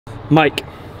Mike,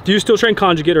 do you still train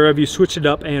conjugate, or have you switched it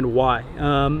up, and why?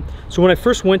 So when I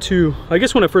first got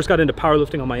into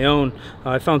powerlifting on my own,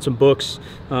 I found some books,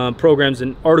 programs,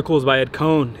 and articles by Ed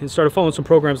Cohn, and started following some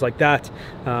programs like that.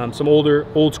 Some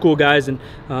old school guys, and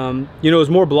you know, it was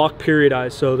more block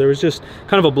periodized. So there was just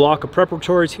kind of a block of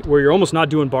preparatories where you're almost not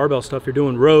doing barbell stuff. You're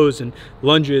doing rows and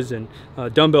lunges and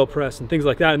dumbbell press and things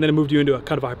like that. And then it moved you into a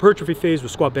kind of a hypertrophy phase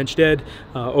with squat, bench, dead,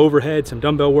 overhead, some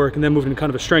dumbbell work, and then moved into kind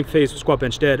of a strength phase with squat,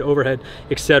 bench, dead, overhead,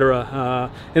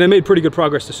 etc. And I made pretty good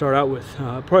progress to start out with.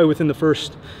 Probably within the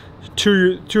first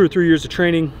two or 3 years of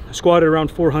training, I squatted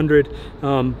around 400,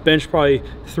 bench probably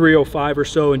 305 or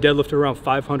so, and deadlifted around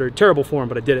 500. Terrible form,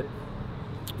 but I did it.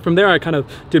 From there, I kind of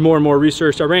did more and more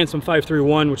research. I ran some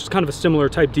 531, which is kind of a similar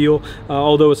type deal,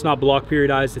 although it's not block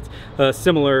periodized. It's a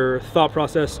similar thought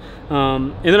process.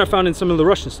 And then I found in some of the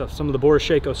Russian stuff, some of the Boris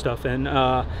Shaiko stuff, and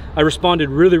I responded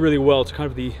really, really well to kind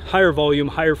of the higher volume,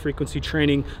 higher frequency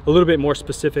training, a little bit more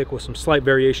specific with some slight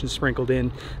variations sprinkled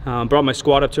in. Brought my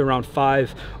squat up to around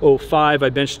 505. I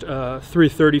benched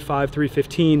 335,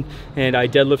 315, and I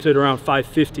deadlifted around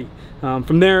 550.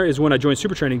 From there is when I joined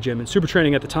Super Training Gym, and Super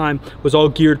Training at the time was all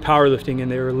geared powerlifting,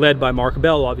 and they were led by Mark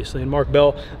Bell, obviously. And Mark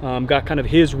Bell got kind of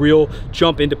his real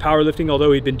jump into powerlifting,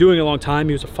 although he'd been doing it a long time.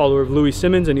 He was a follower of Louis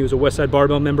Simmons, and he was a Westside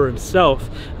barbell member himself.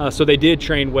 So they did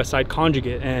train Westside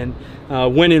Conjugate, and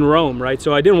when in Rome, right?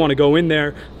 So I didn't want to go in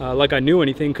there like I knew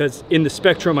anything, because in the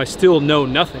spectrum I still know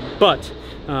nothing. But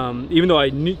even though I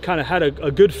kind of had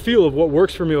a good feel of what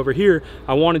works for me over here,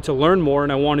 I wanted to learn more,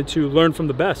 and I wanted to learn from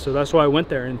the best. So that's why I went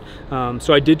there. And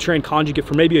so I did train conjugate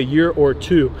for maybe a year or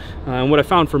two. And what I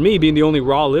found for me, being the only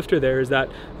raw lifter there, is that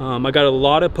I got a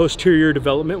lot of posterior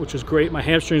development, which was great. My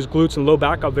hamstrings, glutes, and low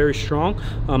back got very strong.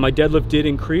 My deadlift did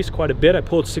increase quite a bit. I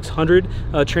pulled 600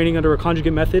 training under a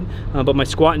conjugate method, but my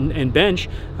squat and bench,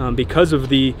 because of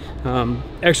the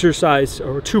exercise,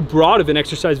 or too broad of an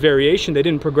exercise variation, they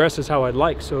didn't progress as how I'd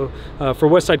like. So for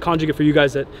Westside Conjugate, for you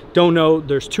guys that don't know,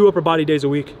 there's 2 upper body days a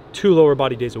week, 2 lower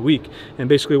body days a week. And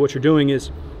basically what you're doing is,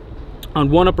 on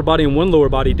 1 upper body and 1 lower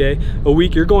body day a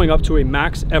week, you're going up to a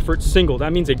max effort single.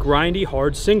 That means a grindy,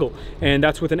 hard single. And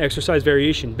that's with an exercise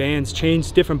variation. Bands,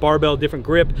 chains, different barbell, different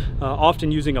grip,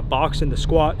 often using a box in the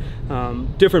squat,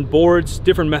 different boards,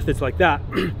 different methods like that.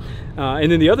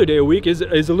 And then the other day a week is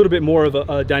a little bit more of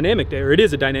a dynamic day, or it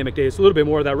is a dynamic day. It's a little bit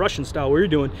more of that Russian style, where you're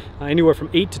doing anywhere from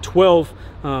 8 to 12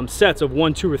 sets of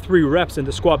 1, 2, or 3 reps in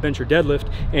the squat, bench, or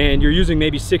deadlift, and you're using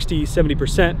maybe 60,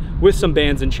 70% with some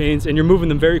bands and chains, and you're moving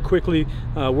them very quickly,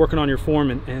 working on your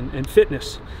form and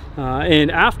fitness.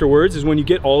 And afterwards is when you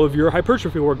get all of your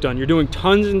hypertrophy work done. You're doing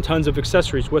tons and tons of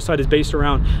accessories. Westside is based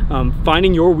around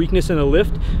finding your weakness in a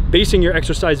lift, basing your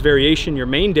exercise variation, your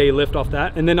main day lift off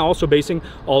that, and then also basing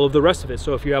all of the rest of it.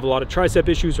 So if you have a lot of tricep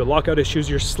issues or lockout issues,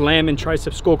 you're slamming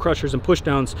tricep skull crushers and push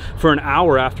downs for an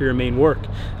hour after your main work.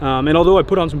 And although I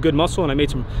put on some good muscle and I made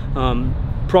some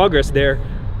progress there,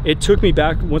 it took me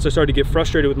back, once I started to get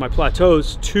frustrated with my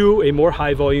plateaus, to a more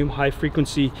high volume, high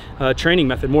frequency training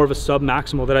method, more of a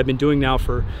submaximal that I've been doing now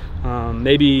for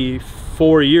maybe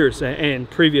 4 years. And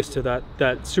previous to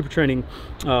that Super Training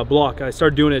block, I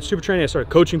started doing it at Super Training. I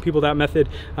started coaching people that method.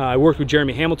 I worked with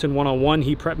Jeremy Hamilton one-on-one.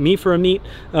 He prepped me for a meet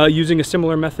using a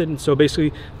similar method. And so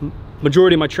basically,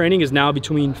 majority of my training is now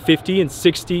between 50 and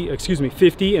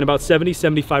about 70,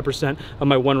 75% of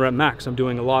my 1 rep max. I'm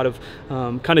doing a lot of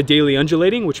kind of daily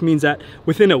undulating, which means that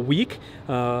within a week,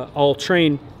 I'll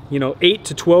train 8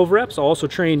 to 12 reps. I'll also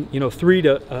train 3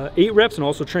 to 8 reps, and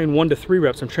also train 1 to 3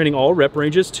 reps. I'm training all rep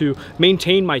ranges to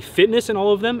maintain my fitness in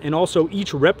all of them, and also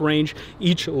each rep range,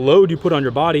 each load you put on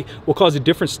your body will cause a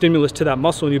different stimulus to that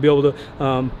muscle, and you'll be able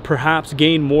to perhaps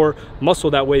gain more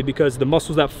muscle that way, because the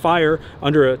muscles that fire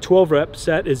under a 12 rep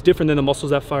set is different than the muscles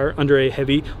that fire under a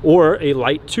heavy or a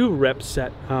light 2 rep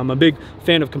set. I'm a big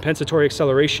fan of compensatory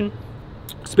acceleration.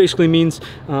 This basically means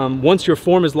once your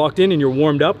form is locked in and you're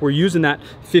warmed up, we're using that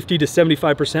 50 to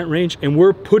 75% range, and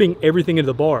we're putting everything into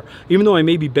the bar. Even though I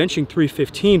may be benching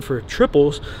 315 for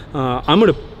triples, I'm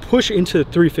going to push into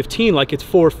 315 like it's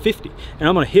 450, and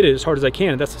I'm going to hit it as hard as I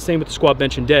can. And that's the same with the squat,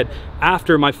 bench, and dead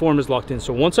after my form is locked in.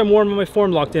 So once I'm warm and my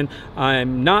form locked in,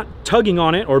 I'm not tugging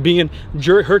on it or being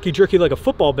herky-jerky like a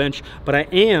football bench, but I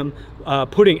am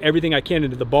putting everything I can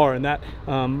into the bar, and that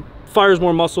fires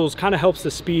more muscles, kind of helps the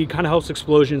speed, kind of helps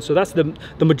explosion. So that's the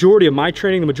majority of my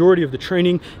training, the majority of the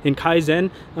training in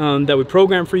Kaizen that we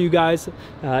program for you guys.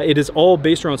 It is all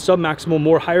based around submaximal,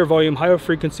 more higher volume, higher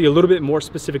frequency, a little bit more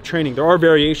specific training. There are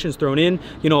variations thrown in.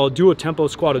 I'll do a tempo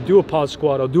squat, I'll do a pause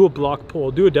squat, I'll do a block pull,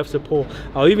 I'll do a deficit pull.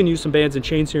 I'll even use some bands and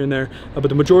chains here and there. But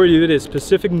the majority of it is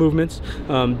specific movements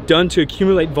done to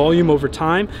accumulate volume over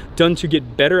time, done to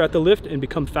get better at the lift and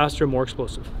become faster, more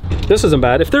explosive. This isn't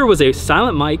bad. If there was a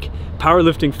silent mic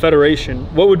powerlifting federation,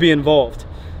 what would be involved?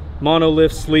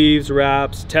 Monolift, sleeves,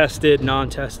 wraps, tested,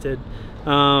 non-tested.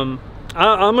 I'm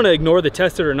gonna ignore the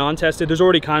tested or non-tested. There's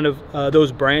already kind of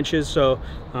those branches, so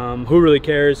who really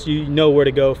cares? You know where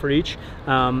to go for each.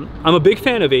 I'm a big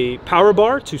fan of a power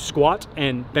bar to squat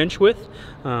and bench with.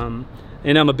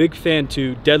 And I'm a big fan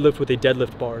to deadlift with a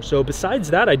deadlift bar. So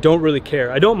besides that, I don't really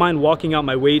care. I don't mind walking out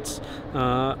my weights.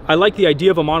 I like the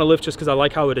idea of a monolift just because I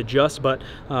like how it adjusts, but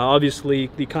obviously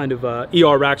the kind of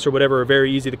ER racks or whatever are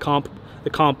very easy. The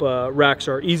comp racks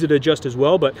are easy to adjust as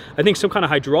well, but I think some kind of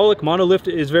hydraulic monolift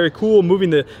is very cool. Moving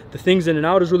the things in and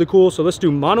out is really cool. So let's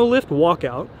do monolift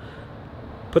walkout.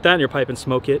 Put that in your pipe and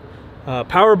smoke it.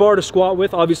 Power bar to squat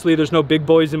with. Obviously there's no big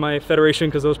boys in my federation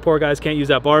because those poor guys can't use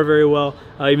that bar very well,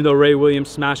 even though Ray Williams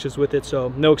smashes with it,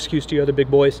 so no excuse to you other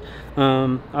big boys.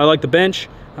 I like the bench.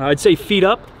 I'd say feet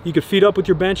up. You could feet up with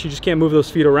your bench, you just can't move those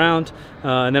feet around.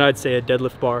 And then I'd say a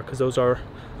deadlift bar because those are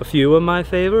a few of my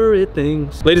favorite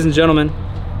things. Ladies and gentlemen,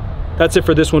 that's it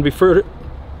for this one.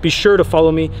 Be sure to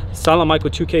follow me, Silent Mike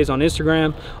with 2Ks on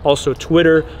Instagram, also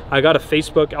Twitter. I got a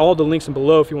Facebook, all the links in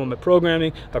below if you want my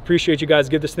programming. I appreciate you guys.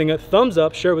 Give this thing a thumbs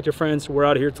up, share it with your friends. We're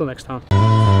out of here till next time.